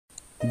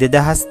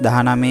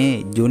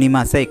2019 ජූනි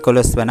මාස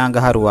 11 වන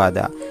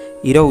අඟහරුවාදා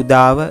ඉර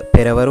උදාව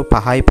පෙරවරු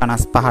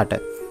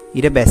 5:55ට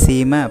ඉර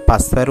බැසීම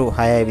පස්වරු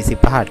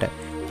 6:25ට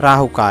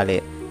රාහු කාලය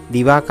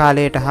දිවා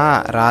කාලයට හා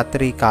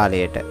රාත්‍රී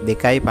කාලයට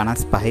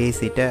 2:55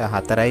 සිට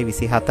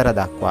 4:24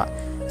 දක්වා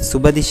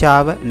සුබ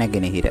දිශාව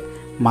නැගෙනහිර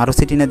මරු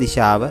සිටින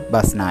දිශාව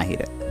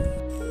බස්නාහිර.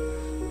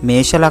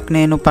 මේෂ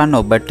ලග්නයෙන් උපන්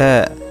ඔබට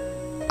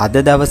අද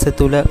දවස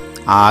තුල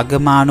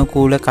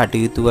ආගමානුකූල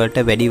කටයුතු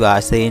වලට වැඩි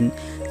වාසයෙන්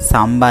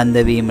සම්බන්ධ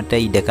වීමට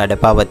ඉඩකඩ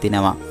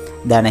පවතිනවා.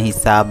 ධන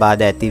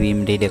හිස්සාබාධ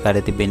ඇතිවීමට ඉඩකඩ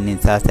තිබෙන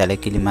නිසා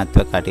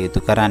සැලකිලිමත්ව කටයුතු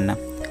කරන්න.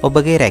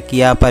 ඔබගේ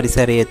රැකියා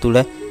පරිසරය තුල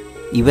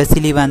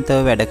ඉවසිලිවන්තව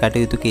වැඩ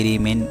කටයුතු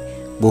කිරීමෙන්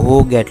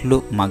බොහෝ ගැටලු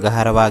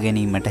මගහරවා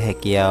ගැනීමට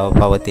හැකියාව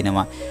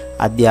පවතිනවා.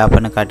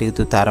 අධ්‍යාපන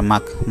කටයුතු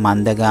තරමක්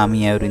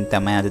මන්දගාමී අයුරින්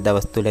තමයි අද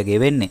දවස් තුල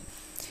ගෙවෙන්නේ.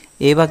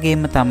 ඒ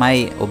වගේම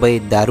තමයි ඔබේ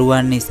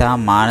දරුවන් නිසා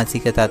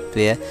මානසික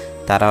තත්වය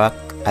තරමක්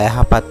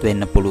අයහපත්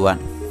වෙන්න පුළුවන්.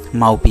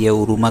 මව්පිය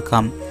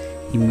උරුමකම්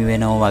හිමි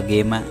වෙනව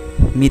වගේම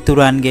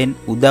මිතුරන්ගෙන්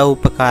උදව්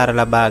උපකාර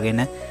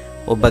ලබාගෙන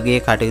ඔබගේ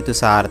කටයුතු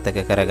සාර්ථක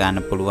කරගන්න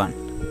පුළුවන්.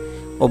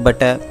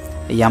 ඔබට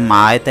යම්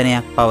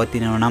ආයතනයක්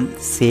පවතිනවා නම්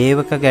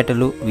සේවක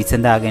ගැටලු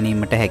විසඳා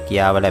ගැනීමට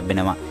හැකියාව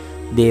ලැබෙනවා.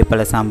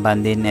 දේපල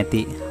සම්බන්ධයෙන්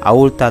ඇති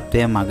අවුල්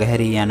තත්වය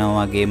මගහැරී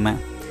යනවා වගේම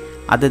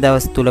අද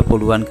දවස් තුල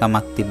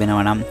පුළුවන්කමක්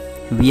තිබෙනවා නම්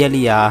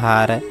වියලි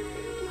ආහාර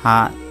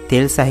හා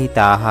තෙල් සහිත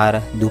ආහාර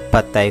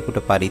දුප්පත් අයෙකුට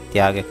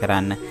පරිත්‍යාග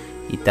කරන්න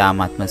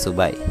ඉතාමත්ම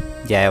සුබයි.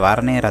 ජය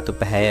වර්ණය රතු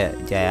පැහැය,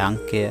 ජය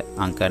අංකය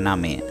අංක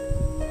 9.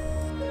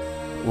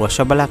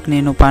 වෘෂභ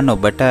ලග්නයෙන් උපන්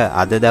ඔබට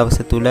අද දවස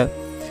තුල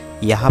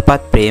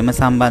යහපත් ප්‍රේම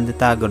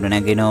සම්බන්ධතා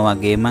ගොඩනගෙනවා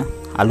වගේම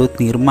අලුත්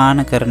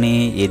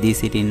නිර්මාණකරණයේ යෙදී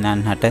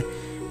සිටින්නන්ට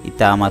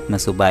ඉතාමත්ම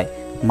සුබයි.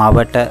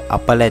 මවට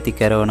අපල ඇති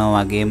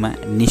කරනවා වගේම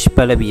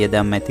නිෂ්ඵල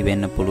වියදම් ඇති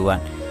වෙන්න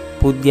පුළුවන්.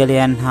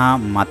 පුද්ගලයන් හා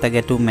මත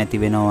ගැටුම්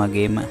ඇති වෙනවා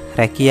වගේම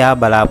රැකියා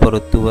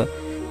බලාපොරොත්තුව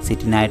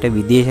සිටින අයට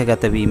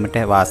විදේශගත වීමට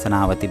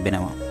වාසනාව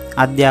තිබෙනවා.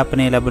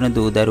 අධ්‍යාපනය ලැබෙන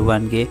දූ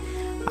දරුවන්ගේ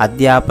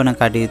අධ්‍යාපන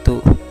කටයුතු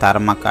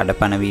තරමක්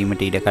අඩපණ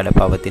වීමට ඉඩකඩ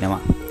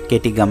පවතිනවා.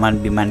 කෙටි ගමන්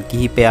බිමන්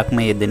කිහිපයක්ම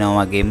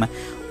යෙදෙනවා වගේම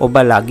ඔබ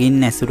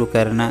ළඟින් ඇසුරු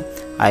කරන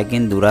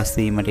අයගෙන් දුරස්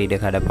වීමට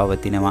ඉඩකඩ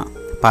පවතිනවා.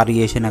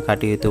 පරිේශන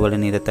කටයුතු වල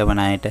නිරත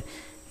වන අයට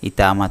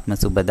ඉතාමත්ම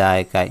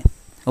සුබදායකයි.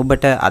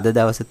 ඔබට අද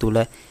දවස තුල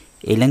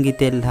එළඟි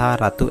තෙල් හා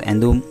රතු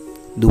ඇඳුම්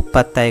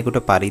දුප්පත් අයෙකුට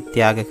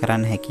පරිත්‍යාග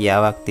කරන්න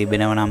හැකියාවක්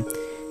තිබෙනවා නම්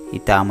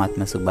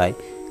ඉතාමත්ම සුබයි.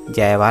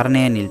 ජය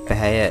වර්ණය නිල්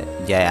පැහැය,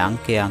 ජය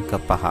අංකය අංක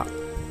 5.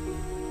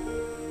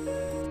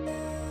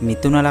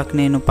 මිථුන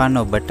ලග්නයෙන් උපන්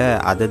ඔබට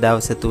අද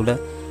දවස තුල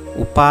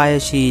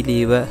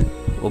උපායශීලීව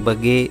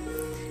ඔබගේ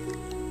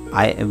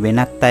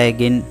වෙනත්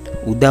අයගෙන්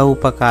උදව්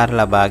උපකාර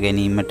ලබා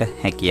ගැනීමට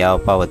හැකියාව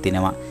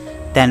පවතිනවා.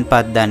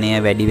 තැන්පත් ධනය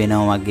වැඩි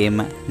වෙනවා වගේම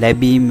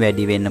ලැබීම්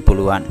වැඩි වෙන්න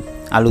පුළුවන්.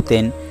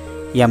 අලුතෙන්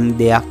යම්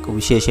දෙයක්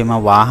විශේෂයෙන්ම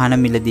වාහන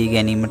මිලදී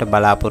ගැනීමට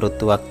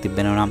බලාපොරොත්තුවක්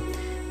තිබෙනවා නම්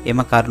එම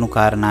කරුණු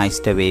කාරණා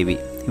ඉෂ්ට වේවි.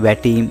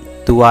 වැටීම්,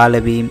 තුවාල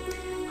වීම,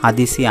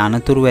 හදිසි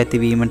අනතුරු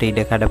ඇතිවීමට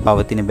ඉඩකඩ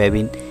පවතින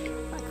බැවින්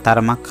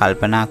තරමක්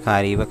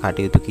කල්පනාකාරීව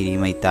කටයුතු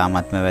කිරීම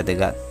ඉතාමත්ම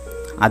වැදගත්.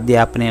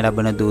 අධ්‍යාපනය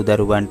ලබන දූ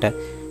දරුවන්ට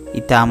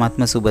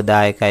ඉතාමත්ම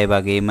සුබදායකයි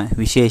වගේම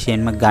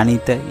විශේෂයෙන්ම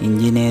ගණිත,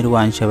 ඉංජිනේරු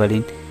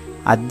අංශවලින්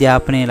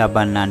අධ්‍යාපනය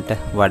ලබන්නන්ට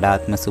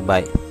වඩාත්ම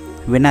සුබයි.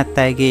 වෙනත්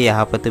අයගේ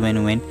යහපත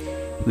වෙනුවෙන්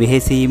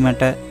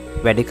වෙහෙසීමට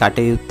වැඩි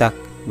කටයුත්තක්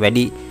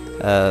වැඩි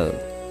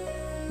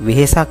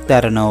වෙහෙසක්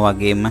දරනවා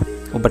වගේම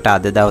ඔබට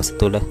අද දවස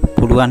තුල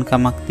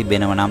පුළුවන්කමක්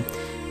තිබෙනවා නම්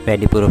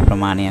වැඩිපුර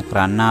ප්‍රමාණයක්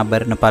රන්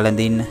ආභරණ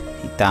පළඳින්න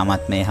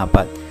ඉතාමත්ම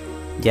යහපත්.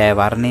 ජය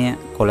වර්ණය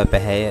කොළ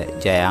පැහැය,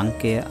 ජය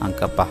අංකය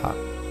අංක 5.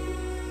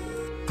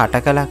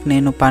 කටක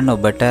ලග්නයෙන් උපන්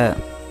ඔබට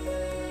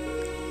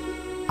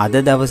අද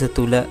දවස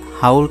තුල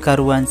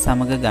හවුල්කරුවන්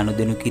සමග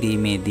ගනුදෙනු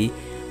කිරීමේදී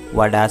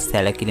වඩා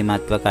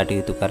සැලකිලිමත්ව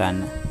කටයුතු කරන්න.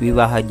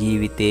 විවාහ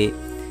ජීවිතයේ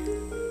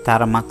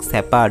තරමක්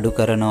සැප අඩු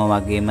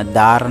කරනවා වගේම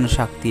ධාරණ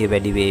ශක්තිය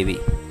වැඩි වේවි.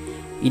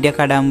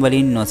 ඉඩකඩම්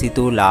වලින්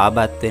නොසිතූ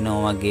ලාභත්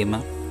වෙනවා වගේම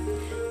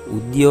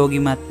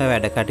උද්‍යෝගිමත්ව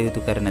වැඩ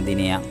කටයුතු කරන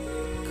දිනයක්.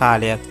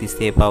 කාලයක්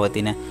තිස්සේ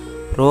පවතින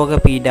රෝග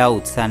පීඩා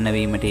උත්සන්න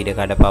වීමට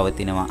ඉඩකඩ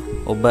පවතිනවා.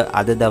 ඔබ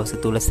අද දවස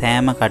තුල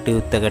සෑම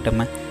කටයුත්තකටම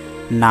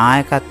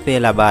නායකත්වය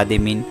ලබා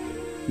දෙමින්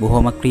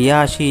බොහොම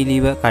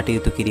ක්‍රියාශීලීව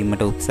කටයුතු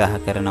කිරීමට උත්සාහ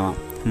කරනවා.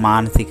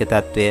 මානසික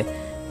තත්වය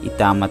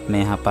ඉතාමත්ම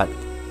යහපත්.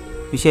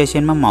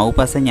 විශේෂයෙන්ම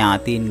මව්පස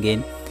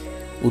ඥාතීන්ගෙන්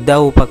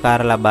උදව්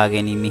උපකාර ලබා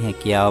ගැනීමේ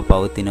හැකියාව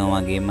පවතිනවා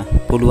වගේම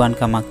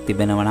පුළුවන්කමක්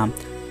තිබෙනවා නම්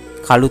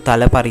කළු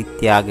තල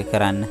පරිත්‍යාග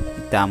කරන්න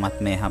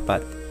ඉතාමත්ම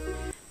යහපත්.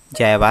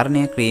 ජය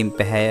වර්ණය ක්‍රීම්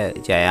පැහැය,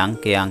 ජය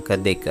අංකය අංක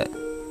 2.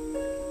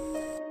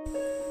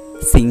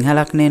 සිංහ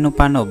ලග්නයෙන්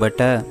උපන්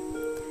ඔබට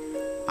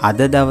අද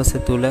දවස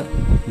තුල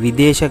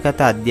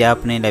විදේශගත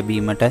අධ්‍යාපනය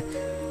ලැබීමට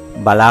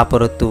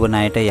බලාපොරොත්තු වන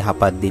අයට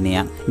යහපත්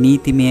දිනයක්.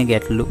 නීතිමය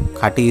ගැටලු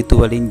කටයුතු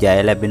වලින් ජය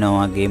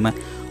ලැබෙනවා වගේම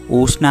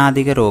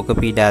ඌෂ්ණාධික රෝග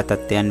පීඩා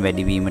තත්ත්වයන්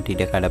වැඩිවීමට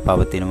ඉඩකඩ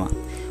පවතිනවා.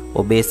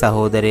 ඔබේ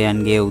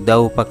සහෝදරයන්ගේ උදව්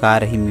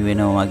උපකාර හිමි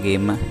වෙනවා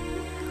වගේම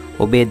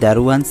ඔබේ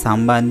දරුවන්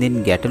සම්බන්ධයෙන්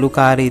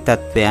ගැටලුකාරී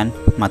තත්ත්වයන්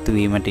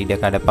මතුවීමට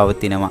ඉඩකඩ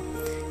පවතිනවා.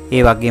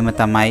 ඒ වගේම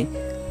තමයි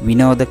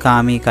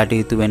විනෝදකාමී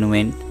කටයුතු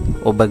වෙනුවෙන්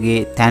ඔබගේ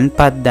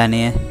තැන්පත්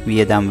ධනය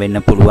වියදම් වෙන්න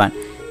පුළුවන්.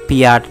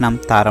 පියාට නම්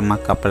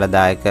තරමක්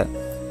අපලදායක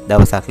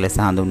දවසක් ලෙස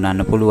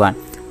හඳුන්වන්න පුළුවන්.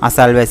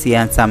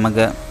 අසල්වැසියන් සමග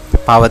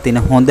පවතින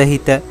හොඳ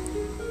හිත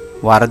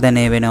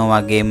වර්ධනය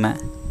වෙනවා වගේම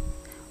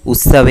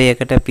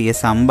උත්සවයකට ප්‍රිය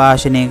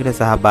සංഭാෂණයකට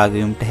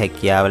සහභාගී වීමට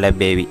හැකියාව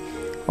ලැබේවි.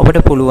 ඔබට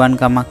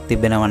පුළුවන්කමක්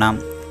තිබෙනවා නම්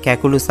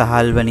කැකුළු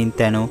සහල් වලින්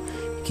තැනු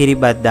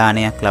කිරිබත්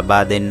දානයක්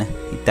ලබා දෙන්න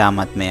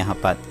ඉතාමත්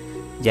යහපත්.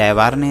 ජය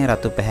වර්ණයේ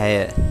රතු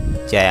පැහැය.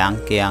 ජය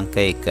අංකය අංක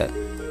 1.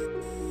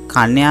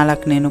 කන්‍යා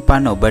ලග්නයෙන්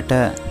උපන් ඔබට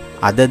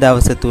අද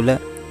දවස තුල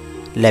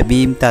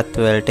ලැබීම්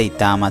තත්වවලට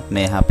ඉතාමත්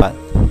යහපත්.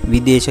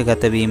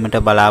 විදේශගත වීමට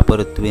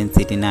බලාපොරොත්තු වෙන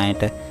සිටින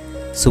අයට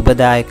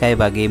සුබදායකයි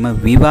වගේම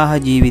විවාහ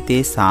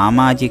ජීවිතයේ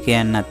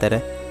සමාජිකයන් අතර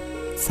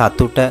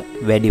සතුට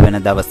වැඩි වෙන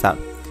දවසක්.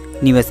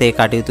 නිවසේ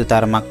කටයුතු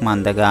තරමක්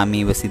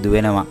මන්දගාමීව සිදු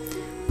වෙනවා.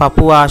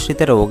 පපුව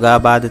ආශ්‍රිත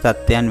රෝගාබාධ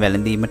තත්ත්වයන්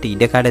වැළඳීමට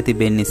ඉඩකඩ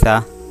තිබෙන නිසා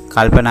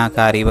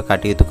කල්පනාකාරීව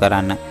කටයුතු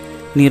කරන්න.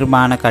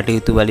 නිර්මාණ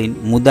කටයුතු වලින්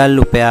මුදල්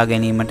උපයා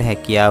ගැනීමට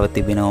හැකියාව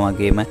තිබෙනවා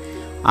වගේම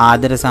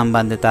ආදර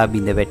සම්බන්ධතා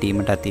බිඳ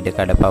වැටීමටත්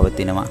ඉඩකඩ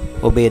පවතිනවා.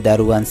 ඔබේ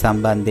දරුවන්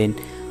සම්බන්ධයෙන්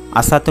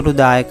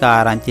අසතුටුදායක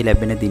ආරංචි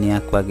ලැබෙන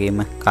දිනයක්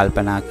වගේම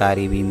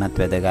කල්පනාකාරී වීමත්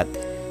වැදගත්.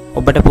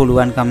 ඔබට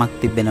පුළුවන්කමක්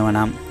තිබෙනවා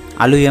නම්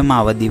අලුයම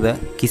අවදිව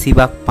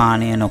කිසිවක්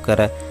පානය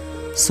නොකර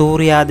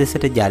සූර්යා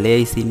දෙසට ජලය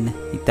ඉසින්න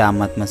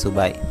ඉතාමත්ම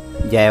සුබයි.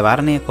 ජය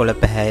වර්ණයේ කොළ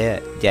පැහැය.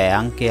 ජය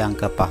අංකය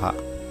අංක 5.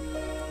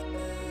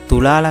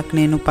 තුලා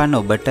ලග්නයෙන් උපන්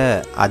ඔබට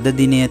අද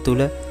දිනය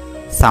තුල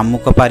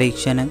සම්මුඛ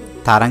පරීක්ෂණ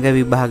තරඟ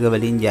විභාග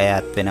වලින්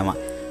ජයත් වෙනවා.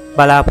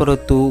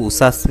 බලාපොරොත්තු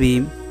උසස්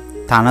වීම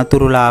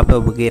තනතුරු ලාභ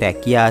ඔබගේ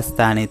රැකියා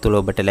ස්ථානයේ තුල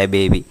ඔබට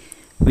ලැබේවි.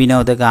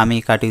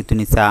 විනෝදගාමී කටයුතු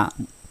නිසා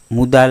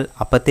මුදල්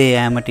අපතේ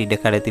යෑමට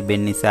ඉඩකඩ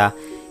තිබෙන නිසා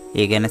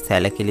ඒ ගැන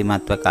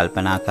සැලකිලිමත්ව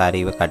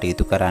කල්පනාකාරීව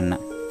කටයුතු කරන්න.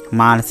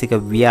 මානසික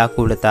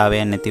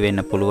ව්‍යාකූලතාවයන් නැති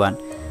වෙන්න පුළුවන්.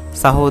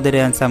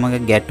 සහෝදරයන්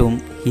සමග ගැටුම්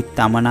හිත්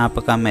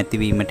අමනාපකම්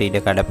ඇතිවීමට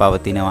ඉඩකඩ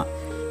පවතිනවා.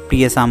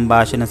 ප්‍රිය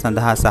සංഭാෂණ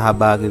සඳහා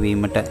සහභාගී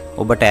වීමට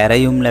ඔබට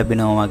ඇරයුම්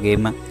ලැබෙනවා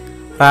වගේම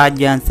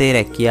රාජ්‍යාංශයේ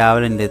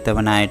රැකියාවල නිරත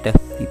වන අයට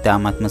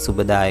ඉතාමත්ම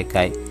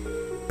සුබදායකයි.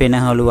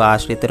 පෙනහළු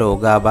ආශ්‍රිත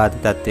රෝගාබාධ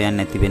තත්ත්වයන්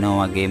නැති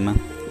වෙනවා වගේම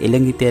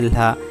එළඟි තෙල්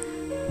හා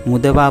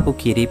මුදවාපු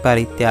කිරි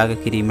පරිත්‍යාග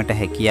කිරීමට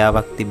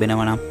හැකියාවක්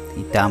තිබෙනවා නම්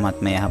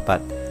ඉතාමත්ම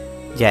යහපත්.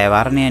 ජය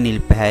වර්ණය නිල්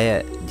පැහැය.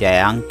 ජය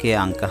අංකය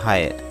අංක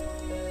 6.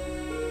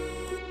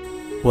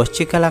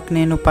 වෘශ්චික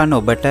ලග්නයෙන් උපන්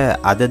ඔබට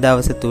අද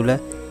දවස තුල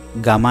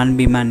ගමන්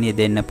බිමන්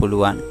යෙදෙන්න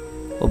පුළුවන්.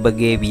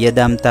 ඔබගේ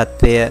වියදම්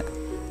තත්වය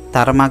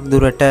තරමක්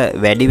දුරට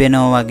වැඩි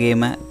වෙනවා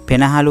වගේම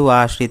පෙනහළු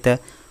ආශ්‍රිත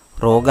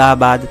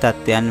රෝගාබාධ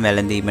තත්ත්වයන්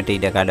වැළඳීමට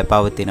ඉඩකඩ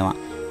පවතිනවා.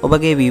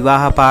 ඔබගේ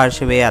විවාහ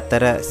පාර්ශවයේ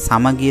අතර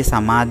සමගිය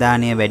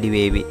සමාදානය වැඩි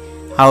වේවි.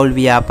 හවුල්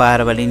ව්‍යාපාර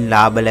වලින්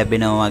ලාභ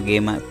ලැබෙනවා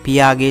වගේම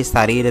පියාගේ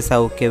ශරීර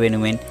සෞඛ්‍ය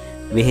වෙනුවෙන්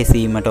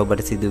වෙහෙසීමට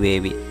ඔබට සිදු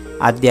වේවි.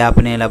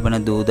 අධ්‍යාපනය ලබන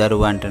දූ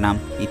දරුවන්ට නම්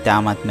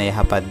ඉතාමත්ම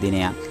යහපත්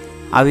දිනයක්.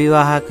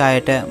 අවිවාහක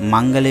අයට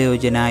මංගල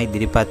යෝජනා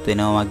ඉදිරිපත්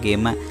වෙනවා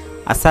වගේම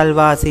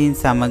අසල්වාසීන්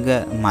සමග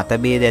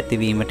මතභේද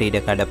ඇතිවීමට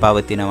ඉඩකඩ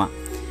පවතිනවා.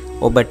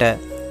 ඔබට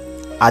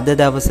අද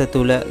දවස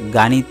තුල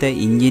ගණිත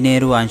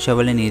ඉංජිනේරු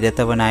අංශවල නිරත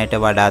වන අයට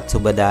වඩාත්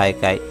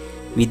සුබදායකයි.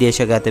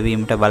 විදේශගත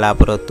වීමට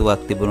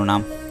බලාපොරොත්තුවක් තිබුණු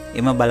නම්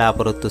එම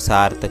බලාපොරොත්තු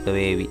සාර්ථක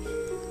වේවි.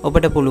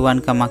 ඔබට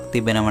පුළුවන්කමක්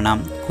තිබෙනවා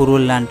නම්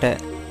කුරුල්ලන්ට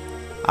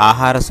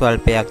ආහාර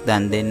ස්වල්පයක්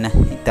දන් දෙන්න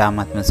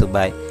ඉතාමත්ම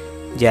සුබයි.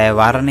 ජය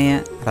වර්ණය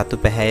රතු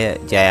පැහැය.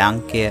 ජය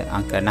අංකය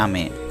අංක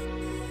 9.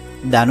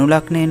 ධනු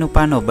ලග්නයෙන්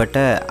උපන් ඔබට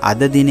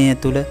අද දිනය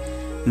තුල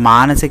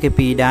මානසික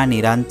පීඩා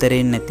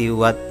නිරන්තරයෙන්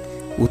නැතිවත්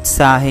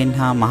උත්සාහයෙන්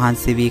හා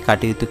මහන්සි වී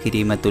කටයුතු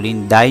කිරීම තුළින්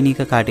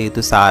දෛනික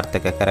කටයුතු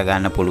සාර්ථක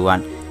කරගන්න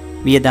පුළුවන්.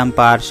 වියදම්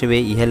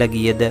පාර්ශවයේ ඉහළ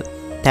ගියද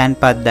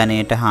තැන්පත්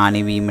ධනයට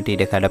හානි වීමට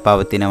ඉඩකඩ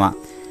පවතිනවා.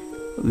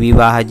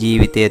 විවාහ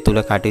ජීවිතය තුල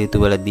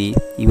කටයුතු වලදී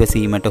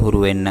ඉවසීමට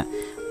හුරු වෙන්න.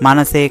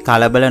 මනසේ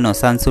කලබල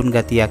නොසන්සුන්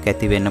ගතියක්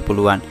ඇති වෙන්න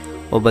පුළුවන්.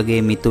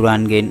 ඔබගේ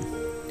මිතුරන්ගෙන්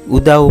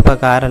උදව්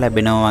උපකාර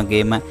ලැබෙනවා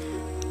වගේම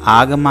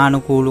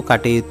ආගමානුකූල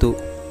කටයුතු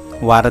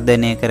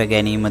වර්ධනය කර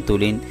ගැනීම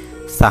තුළින්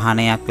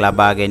සහනයක්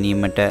ලබා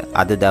ගැනීමට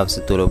අද දවස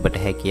තුල ඔබට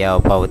හැකියාව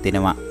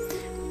පවතිනවා.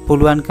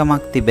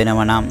 පුළුවන්කමක්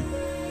තිබෙනවා නම්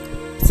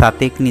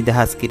සතෙක්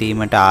නිදහස්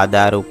කිරීමට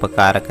ආධාර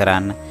උපකාර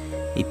කරන්න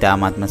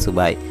ඉතාමත්ම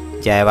සුබයි.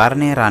 ජය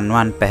වර්ණය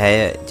රන්වන්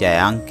පැහැය. ජය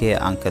අංකය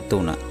අංක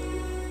 3.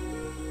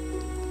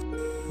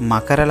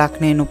 මකර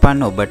ලග්නයෙන්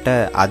උපන් ඔබට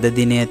අද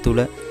දිනය තුල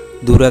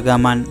දුර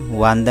ගමන්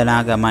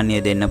වන්දනා ගමන්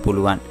යෙදෙන්න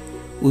පුළුවන්.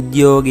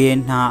 උද්‍යෝගයෙන්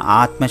හා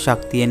ආත්ම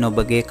ශක්තියෙන්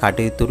ඔබගේ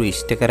කටයුතු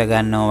ඉෂ්ට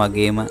කරගන්නවා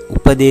වගේම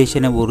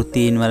උපදේශන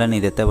වෘත්තීන් වල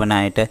නිරත වන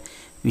අයට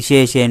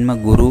විශේෂයෙන්ම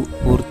ගුරු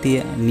වෘත්තිය,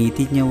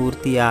 නීතිඥ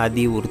වෘත්තිය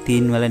ආදී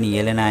වෘත්තීන් වල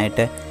නියැලෙන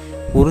අයට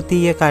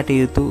වෘත්තීය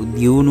කටයුතු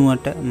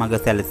දියුණුවට මඟ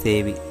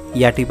සැලසේවි.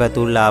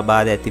 යටිපතුල්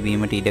ආබාධ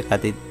ඇතිවීමට ඉඩ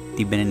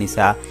තිබෙන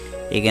නිසා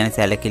ඒ ගැන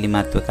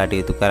සැලකිලිමත්ව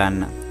කටයුතු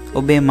කරන්න.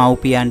 ඔබේ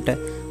මව්පියන්ට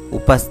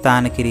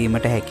උපස්ථාන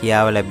කිරීමට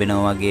හැකියාව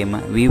ලැබෙනවා වගේම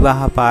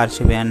විවාහ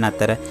පාර්ශවයන්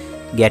අතර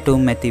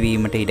ගැටුම්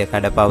ඇතිවීමට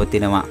ඉඩකඩ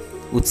පවතිනවා.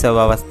 උත්සව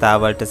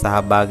අවස්ථාවලට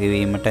සහභාගී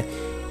වීමට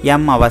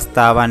යම්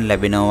අවස්ථාවන්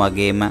ලැබෙනවා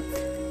වගේම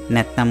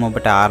නැත්නම්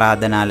ඔබට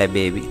ආරාධනා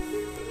ලැබේවි.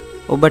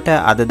 ඔබට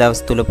අද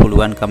දවස් තුල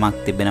පුළුවන්කමක්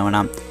තිබෙනවා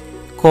නම්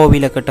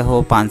කෝවිලකට හෝ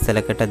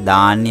පන්සලකට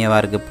ධාන්‍ය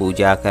වර්ග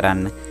පූජා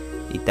කරන්න.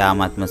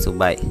 ඊ타ත්ම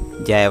සුබයි.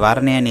 ජය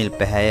වර්ණය නිල්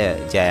පැහැය,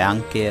 ජය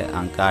අංකය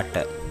අංක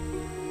 8.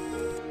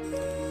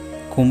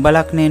 කුම්භ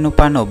ලග්නයෙන්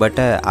උපන් ඔබට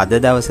අද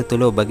දවස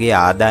තුල ඔබගේ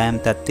ආදායම්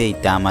තත්ත්වය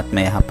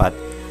ඊ타ත්ම යහපත්.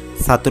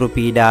 සතුරු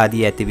පීඩා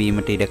ආදී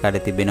ඇතිවීමට ඉඩකඩ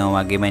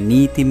තිබෙනවා වගේම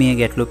නීතිමය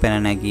ගැටලු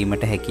පැන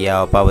නැගීමට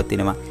හැකියාව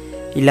පවතිනවා.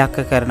 ඉලක්ක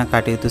කරන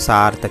කටයුතු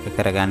සාර්ථක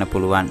කරගන්න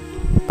පුළුවන්.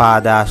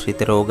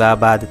 පාදාශ්‍රිත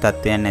රෝගාබාධ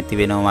තත්ත්වයන් නැති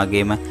වෙනවා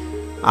වගේම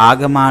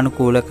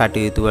ආගමානුකූල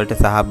කටයුතු වලට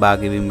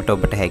සහභාගී වීමට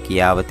ඔබට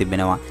හැකියාව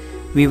තිබෙනවා.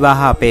 විවාහ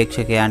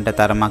අපේක්ෂකයන්ට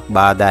තරමක්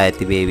බාධා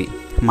ඇති වේවි.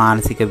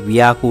 මානසික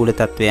ව්‍යාකූල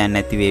තත්ත්වයන්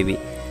නැති වේවි.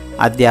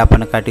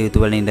 අධ්‍යාපන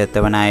කටයුතු වල නිරත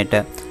වන අයට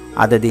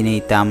අද දිනේ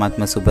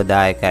ඊ타ත්ම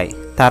සුබදායකයි.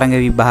 තරඟ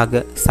විභාග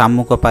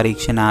සම්මුඛ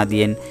පරීක්ෂණ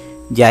ආදියෙන්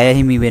ජය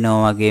හිමි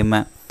වෙනවා වගේම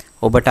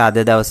ඔබට අද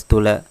දවස්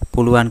තුල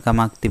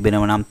පුළුවන්කමක්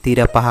තිබෙනවා නම් තිර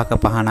පහක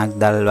පහනක්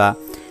දල්වා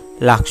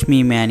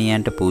ලක්ෂ්මී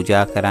මෑණියන්ට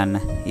පූජා කරන්න.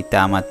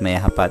 ඊ타ත්ම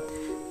යහපත්.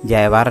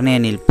 ජය වර්ණය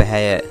නිල්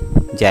පැහැය,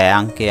 ජය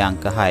අංකය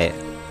අංක 6.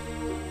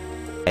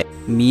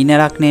 මීන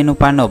ලග්නයෙන්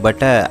උපන්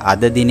ඔබට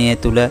අද දිනය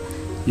තුල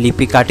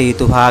ලිපි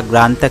කටයුතු හා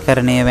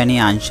ග්‍රන්ථකරණය වැනි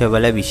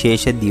අංශවල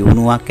විශේෂ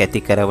දියුණුවක්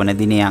ඇති කරන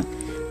දිනයක්.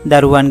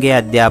 දරුවන්ගේ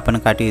අධ්‍යාපන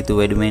කටයුතු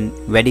වෙනුවෙන්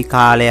වැඩි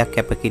කාලයක්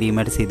කැප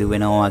කිරීමට සිදු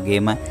වෙනවා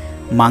වගේම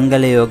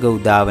මංගල යෝග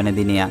උදාවන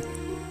දිනයක්.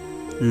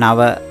 නව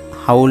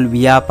හවුල්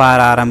ව්‍යාපාර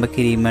ආරම්භ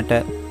කිරීමට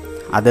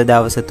අද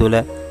දවස තුල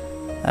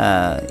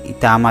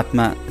ඊ타ත්ම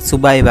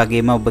සුබයි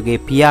වගේම ඔබගේ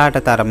පියාට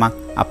තරමක්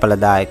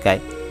අපලදායකයි.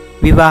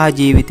 විවාහ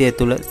ජීවිතය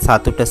තුළ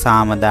සතුට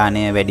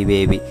සාමදානය වැඩි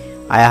වේවි.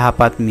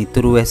 අයහපත්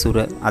මිතුරු ඇසුර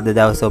අද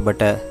දවස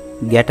ඔබට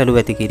ගැටලු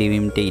ඇති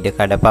කිරීමට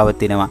ඉඩකඩ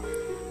පවතිනවා.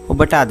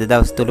 ඔබට අද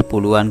දවස් තුළ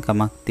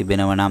පුළුවන්කමක්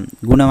තිබෙනවා නම්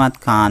ගුණවත්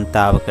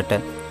කාන්තාවකට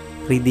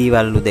රිදී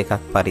වල්ලු දෙකක්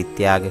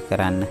පරිත්‍යාග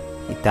කරන්න.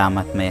 ඊ타ත්ම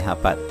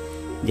යහපත්.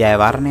 ජය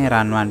වර්ණය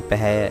රන්වන්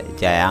පැහැය,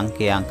 ජය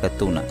අංකය අංක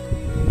 3.